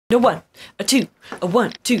A 1, a 2, a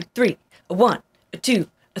 1, 2, 3, a 1, a 2,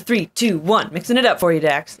 a 3, 2, 1. Mixing it up for you,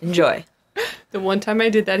 Dax. Enjoy. The one time I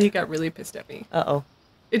did that, he got really pissed at me. Uh-oh.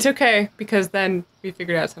 It's okay, because then we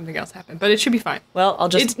figured out something else happened. But it should be fine. Well, I'll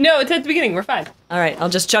just... No, it's at the beginning. We're fine. All right, I'll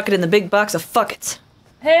just chuck it in the big box of fuck-its.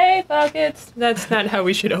 Hey, buckets. That's not how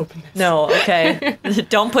we should open this. No, okay.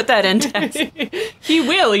 Don't put that in, Dax. He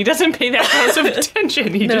will. He doesn't pay that close of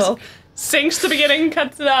attention. He just sinks the beginning,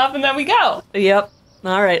 cuts it off, and then we go. Yep.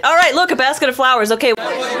 All right. All right, look, a basket of flowers. Okay.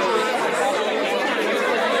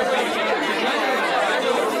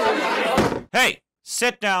 Hey,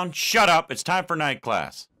 sit down, shut up. It's time for night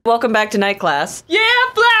class. Welcome back to night class. Yeah,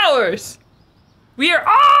 flowers! We are.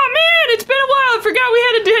 Oh, man, it's been a while. I forgot we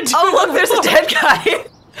had a dead. Oh, look, there's a dead guy.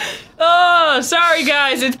 Oh, sorry,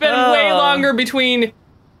 guys. It's been way longer between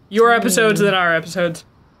your episodes than our episodes.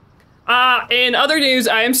 In other news,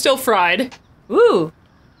 I am still fried. Ooh.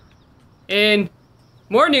 In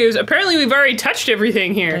more news, apparently we've already touched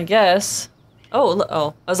everything here. I guess.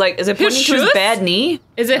 Oh, I was like, is it pointing to his bad knee?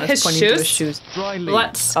 Is it his pointing to his shoes? shoes?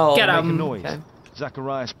 Let's Oh, get make him. Noise. Okay.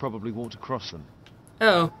 Zacharias probably walked across them.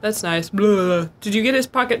 Oh, that's nice. Blah. Did you get his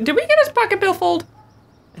pocket? Did we get his pocket billfold?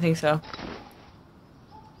 I think so.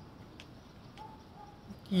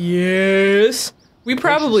 Yes. We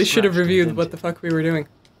probably should have reviewed what the fuck we were doing.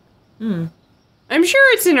 I'm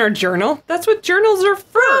sure it's in our journal. That's what journals are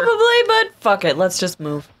for. Probably, but fuck it. Let's just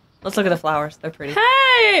move. Let's look at the flowers. They're pretty.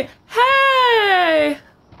 Hey! Hey!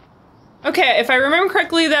 Okay, if I remember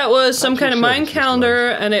correctly, that was some kind of mind calendar,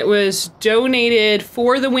 and it was donated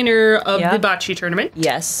for the winner of the bocce tournament.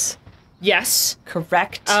 Yes. Yes.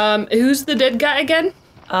 Correct. Who's the dead guy again?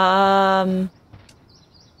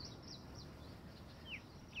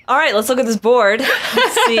 All right, let's look at this board.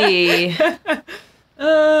 Let's see.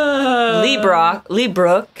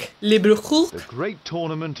 Liebrook. The great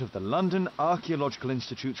tournament of the London Archaeological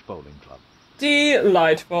Institute's bowling club.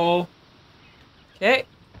 Delightful. Okay.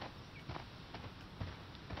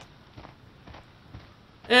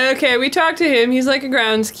 Okay, we talked to him. He's like a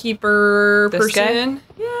groundskeeper This person. guy?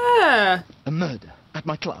 Yeah. A murder at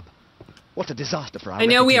my club. What a disaster for our I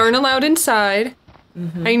know we aren't allowed inside.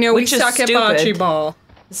 I know Which we is suck at stupid. bocce ball.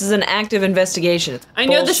 This is an active investigation. It's I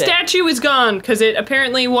know the bullshit. statue is gone because it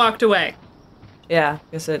apparently walked away. Yeah,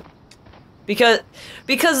 I guess it. Because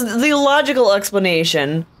the logical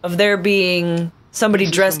explanation of there being somebody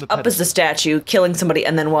dressed up as the statue, killing somebody,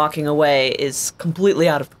 and then walking away is completely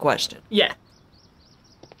out of the question. Yeah.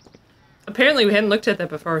 Apparently we hadn't looked at that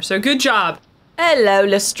before, so good job. Hello,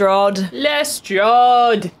 Lestrade.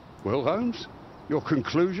 Lestrade. Well, Holmes, your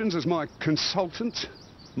conclusions as my consultant?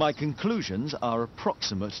 My conclusions are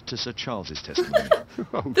approximate to Sir Charles's testimony.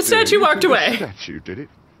 Oh, The statue walked away. The statue did it.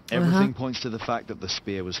 Everything points to the fact that the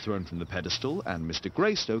spear was thrown from the pedestal, and Mr.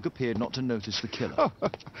 Greystoke appeared not to notice the killer.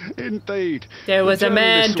 Indeed. There was The a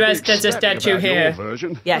man journalists will be dressed as a ecstatic statue about your here.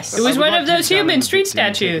 version. Yes. It was I would one like of to those examine human the street victim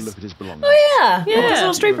and take a statues. look at his belongings. Oh yeah, Yeah. Like those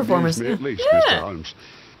little street You performers. abused me at least, Yeah. Mr. Holmes.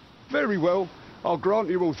 Very well. I'll grant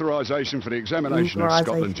you authorization for the examination of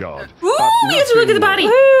Authorization. Scotland Yard. Ooh, but you have to look at the nothing body.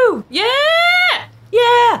 more. Woo! Yeah!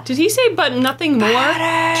 Yeah. Did he say but nothing more?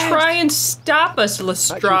 Bodies. Try and stop us, At your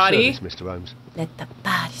Lestrade. service, Mr. Holmes. Let the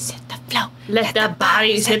bodies hit the floor. Let the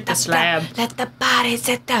bodies hit the slab. Let the bodies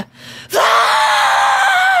hit the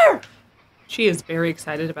floor. She is very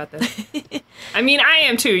excited about this. I mean, I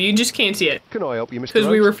am too. You just can't see it. Can I help you, Mr. Because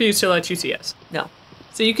we Holmes? refuse to let you see us. No.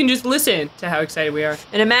 So you can just listen to how excited we are.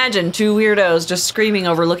 And imagine two weirdos just screaming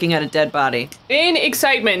over looking at a dead body. In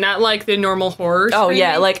excitement, not like the normal horror Oh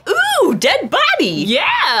yeah, screaming. like, ooh, dead body!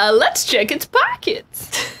 Yeah, let's check its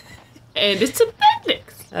pockets. And its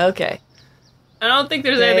appendix. Okay. I don't think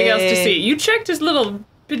there's anything else to see. You checked his little...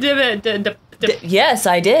 Yes,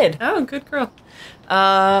 I did. Oh, good girl.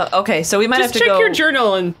 Okay, so we might Just have to check go... your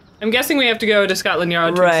journal, and I'm guessing we have to go to Scotland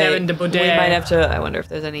Yard to examine the We boudet. might have to... I wonder if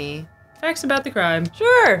there's any... Facts about the crime.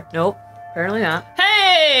 Sure. Nope. Apparently not.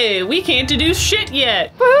 Hey, we can't deduce shit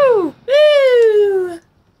yet. Woo! Woo!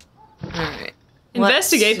 Alright.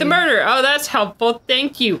 Investigate the murder. Oh, that's helpful.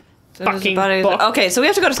 Thank you. So there's a Fucking body- book. Okay, so we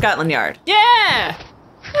have to go to Scotland Yard. Yeah!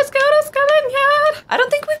 Let's go to Scotland Yard. I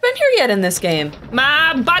don't think we've been here yet in this game.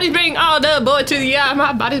 My body's bring all the boy to the yard.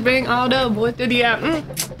 My body's bring all the boy to the yard.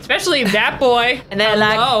 Especially that boy. And they're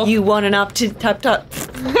Hello. like, you want an up to top.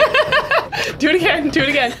 Do it again. Do it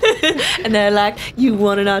again. And they're like, you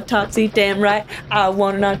want an autopsy? Damn right, I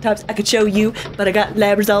want an autopsy. I could show you, but I got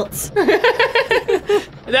lab results.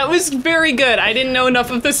 That was very good. I didn't know enough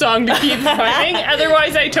of the song to keep playing.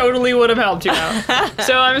 Otherwise, I totally would have helped you out.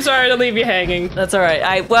 So I'm sorry to leave you hanging. That's all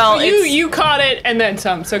right. You caught it and then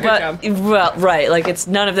some. So good job. Well, right. Like it's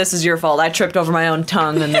none of this is your fault. I tripped over my own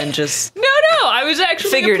tongue and then just. No. I was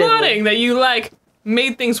actually applauding that you like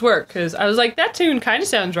made things work because I was like, that tune kind of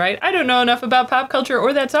sounds right. I don't know enough about pop culture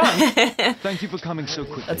or that song. Thank you for coming so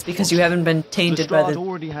quickly. That's because you haven't been tainted by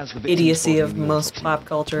the idiocy of most pop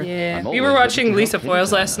culture. Yeah. We were watching Lisa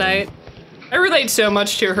Foyles last night. I relate so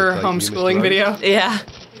much to her homeschooling video. Yeah.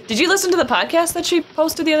 Did you listen to the podcast that she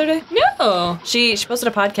posted the other day? No. She posted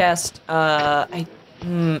a podcast.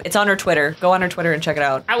 It's on her Twitter. Go on her Twitter and check it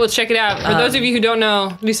out. I will check it out. For those of you who don't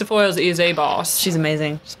know, Lisa Foyles is a boss. She's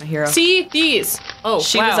amazing. She's my hero. See these. Oh,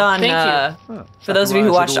 she wow. was on. Thank you. For those of you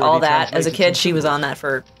who watched all that as a kid, she was on that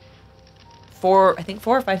for 4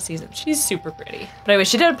 or 5 seasons. She's super pretty. But anyway,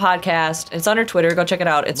 she did a podcast. It's on her Twitter. Go check it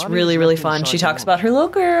out. It's really, really fun. She talks about her little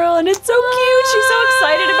girl, and it's so cute. She's so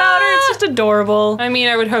excited about her. It's just adorable. I mean,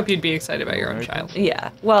 I would hope you'd be excited about your own child.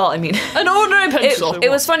 Yeah. Well, I mean, an ordinary pencil. It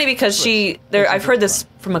was funny because I've heard this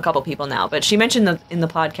from a couple people now, but she mentioned in the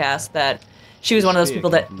podcast that she was one of those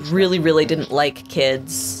people that really, really didn't like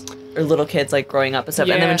kids or little kids like growing up and stuff.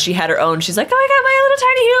 Yeah. And then when she had her own, she's like, oh, I got my little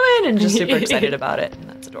tiny human, and just super excited about it. And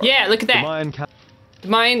that's adorable. Yeah, look at that.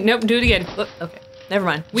 Nope, do it again. Look, okay, never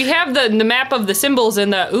mind. We have the map of the symbols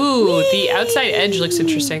and the outside edge looks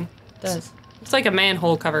interesting. It does. It's like a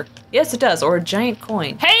manhole cover. Yes, it does, or a giant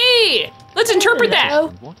coin. Hey, let's interpret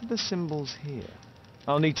that. What are the symbols here?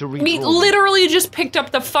 I'll need to read. We literally just picked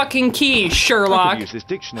up the fucking key, Sherlock. I could use this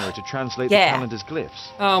dictionary to translate the calendar's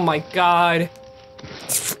glyphs. Oh my god.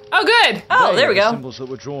 Oh, good. Oh, there we go. The symbols that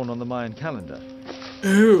were drawn on the Mayan calendar.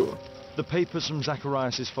 Ooh. The papers from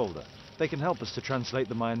Zacharias' folder. They can help us to translate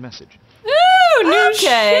the Mayan message. Ooh, new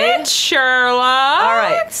shit, Sherlock. All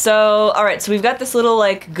right, so we've got this little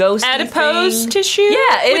like ghost adipose tissue.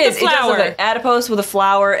 Yeah, it is. It does look like adipose with a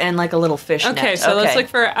flower and like a little fishnet. Okay, so let's look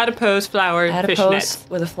for adipose flower adipose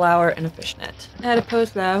with a flower and a fishnet.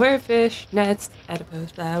 Adipose flower fishnets.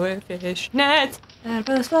 Adipose flower fishnets.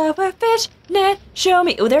 Adipose flower fishnet. Show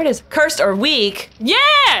me. Oh, there it is. Cursed or weak. Yeah.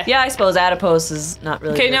 Yeah, I suppose adipose is not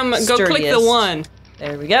really. Okay, now go click the one.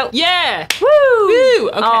 There we go. Yeah! Woo! Woo!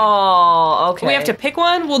 Okay. Oh, okay. We have to pick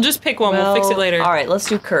one? We'll just pick one. We'll fix it later. All right, let's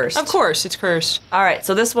do cursed. Of course, it's cursed. All right,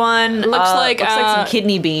 so this one looks like some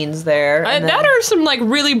kidney beans there. That are some like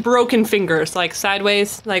really broken fingers, like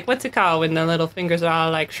sideways. Like what's it called when the little fingers are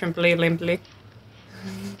all like shrimply limply?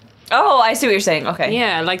 Oh, I see what you're saying. Okay.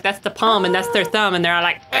 Yeah, like that's the palm and that's their thumb, and they're all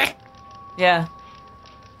like. Yeah.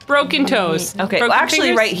 Broken toes. Okay, broken well, actually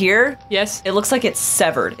fingers? right here, yes, it looks like it's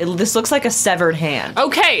severed. This looks like a severed hand.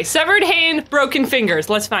 Okay, severed hand, broken fingers.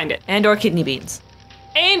 Let's find it. And or kidney beans.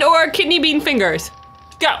 And or kidney bean fingers.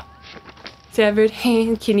 Go. Severed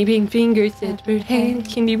hand, kidney bean fingers. Severed hand,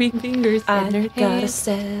 kidney bean fingers. I got a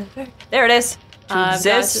sever. There it is. To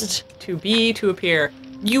exist. To be, to appear.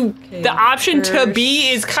 The option to be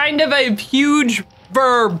is kind of a huge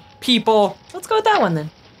verb, people. Let's go with that one then.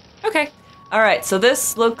 Okay. All right, so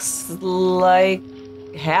this looks like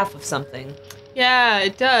half of something. Yeah,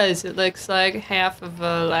 it does. It looks like half of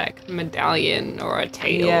a like medallion or a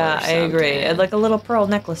tail. Yeah, or I agree. And like a little pearl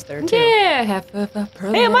necklace there too. Yeah, half of a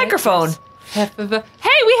pearl. Hey, a microphone. Half of a.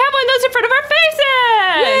 Hey, we have one of those in front of our faces.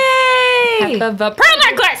 Yay! Half of a pearl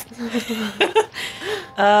necklace.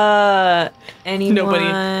 Anyone?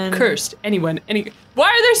 Nobody. Cursed. Anyone. Why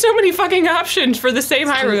are there so many fucking options for the same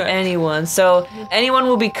hieroglyph? Anyone. So anyone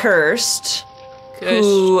will be cursed.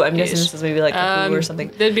 Who, I'm guessing this is maybe like a who or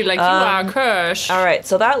something. They'd be like, you are cursed. All right,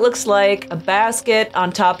 so that looks like a basket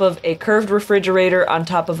on top of a curved refrigerator on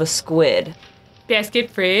top of a squid.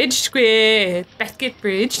 Basket, fridge, squid. Basket,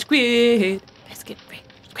 fridge, squid. Basket, fridge,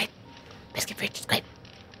 squid. Basket, fridge, squid.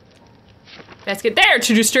 Basket there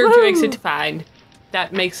to disturb, to exit, to find.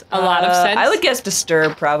 That makes a lot of sense. I would guess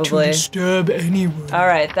disturb, probably. To disturb anyone. All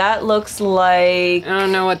right, that looks like... I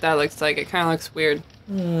don't know what that looks like. It kind of looks weird.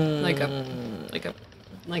 Like a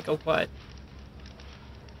what?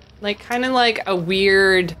 Like kind of like a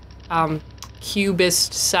weird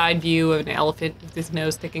cubist side view of an elephant with his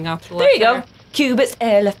nose sticking off the left. There you go. Cubist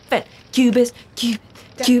elephant. Cubist elephant.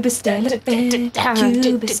 Cubist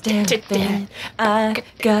elephant. I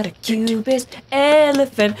got a cubist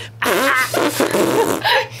elephant.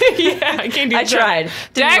 Yeah, I can't do that. I tried.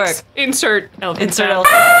 Didn't work. Insert elephant. Insert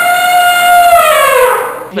elephant.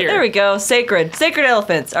 There we go. Sacred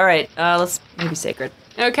elephants. All right. Let's maybe sacred.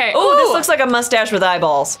 Okay. Oh, this looks like a mustache with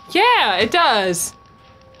eyeballs. Yeah, it does.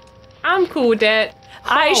 I'm cool with that.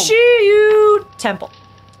 I see you. Temple.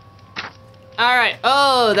 All right.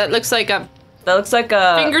 Oh, that looks like a. That looks like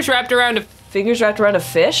a. Fingers wrapped around a Fingers wrapped around a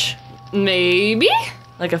fish? Maybe?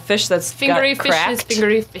 Like a fish that's Fingery got fishes, cracked?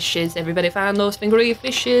 fingery fishes. Everybody find those fingery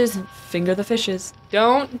fishes. Finger the fishes.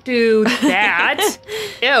 Don't do that.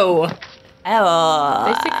 Ew. They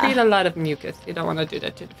Oh. secrete a lot of mucus. You don't want to do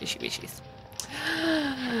that to the fishy fishies.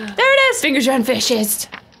 There it is! Fingers on fishes.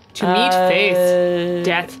 To meet fate.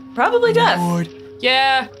 Death. Probably death.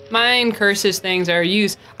 Yeah, mine curses things are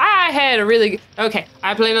used. I had a really okay.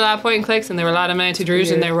 I played a lot of point and clicks, and there were a lot of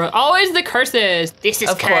anti-drews, and there were always the curses. This is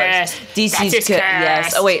Of cursed. course. DC's That is yes.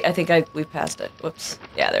 cursed. Oh wait, I think we passed it. Whoops.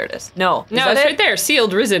 Yeah, there it is. No. Is No, that it's it? right there.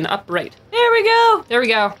 Sealed, risen, upright. There we go. There we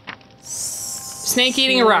go. Snake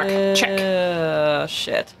eating a rock. Check.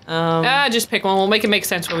 Shit. Just pick one. We'll make it make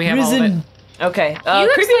sense when we have all of it. Okay. He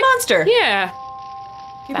looks Creepy like- monster. Yeah.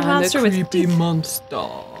 Creepy monster with teeth. monster.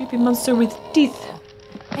 Creepy monster with teeth.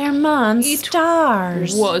 They're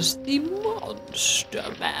monsters. Was the monster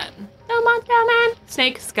man. The monster man.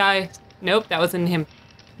 Snake, sky. Nope, that wasn't him.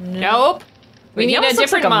 Nope. We Wait, he need a almost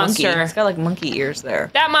looks different like a monkey. monster. It's got like monkey ears there.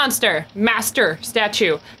 That monster. Master.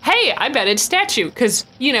 Statue. Hey, I bet it's statue, because,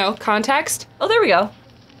 you know, context. Oh, there we go.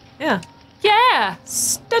 Yeah. Yeah.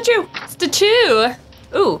 Statue. Statue.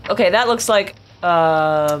 Ooh. Okay, that looks like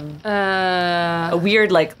a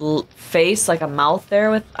weird like face, like a mouth there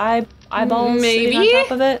with eyeballs sitting Maybe? on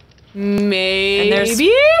top of it. Maybe. And there's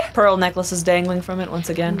pearl necklaces dangling from it once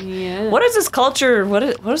again. Yeah. What is this culture? What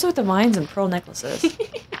is with the mines and pearl necklaces?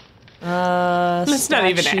 Let's not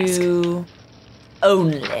even statue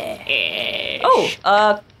only.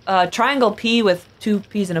 Oh, triangle P with two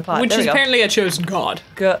peas in a pot. Which there is we go. apparently a chosen god.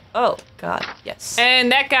 Oh, God, yes.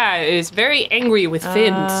 And that guy is very angry with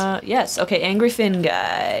fins. Yes, okay, angry fin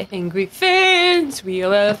guy. Angry fins, we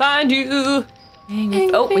will find you.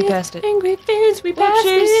 Oh, we passed it. Angry fins, we passed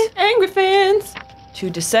Whoopsies. it. Angry fins. To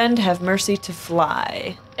descend, have mercy to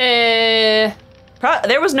fly. All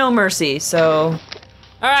There was no mercy, so...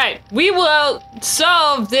 right, we will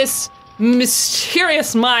solve this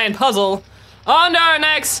mysterious mind puzzle on our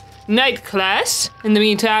next night class. In the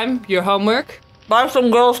meantime, your homework. Buy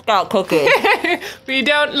some Girl Scout cookies. We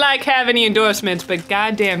don't like have any endorsements, but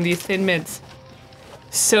goddamn these Thin Mints.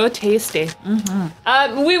 So tasty.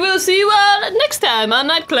 We will see you all next time on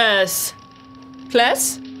night class.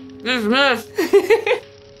 Class?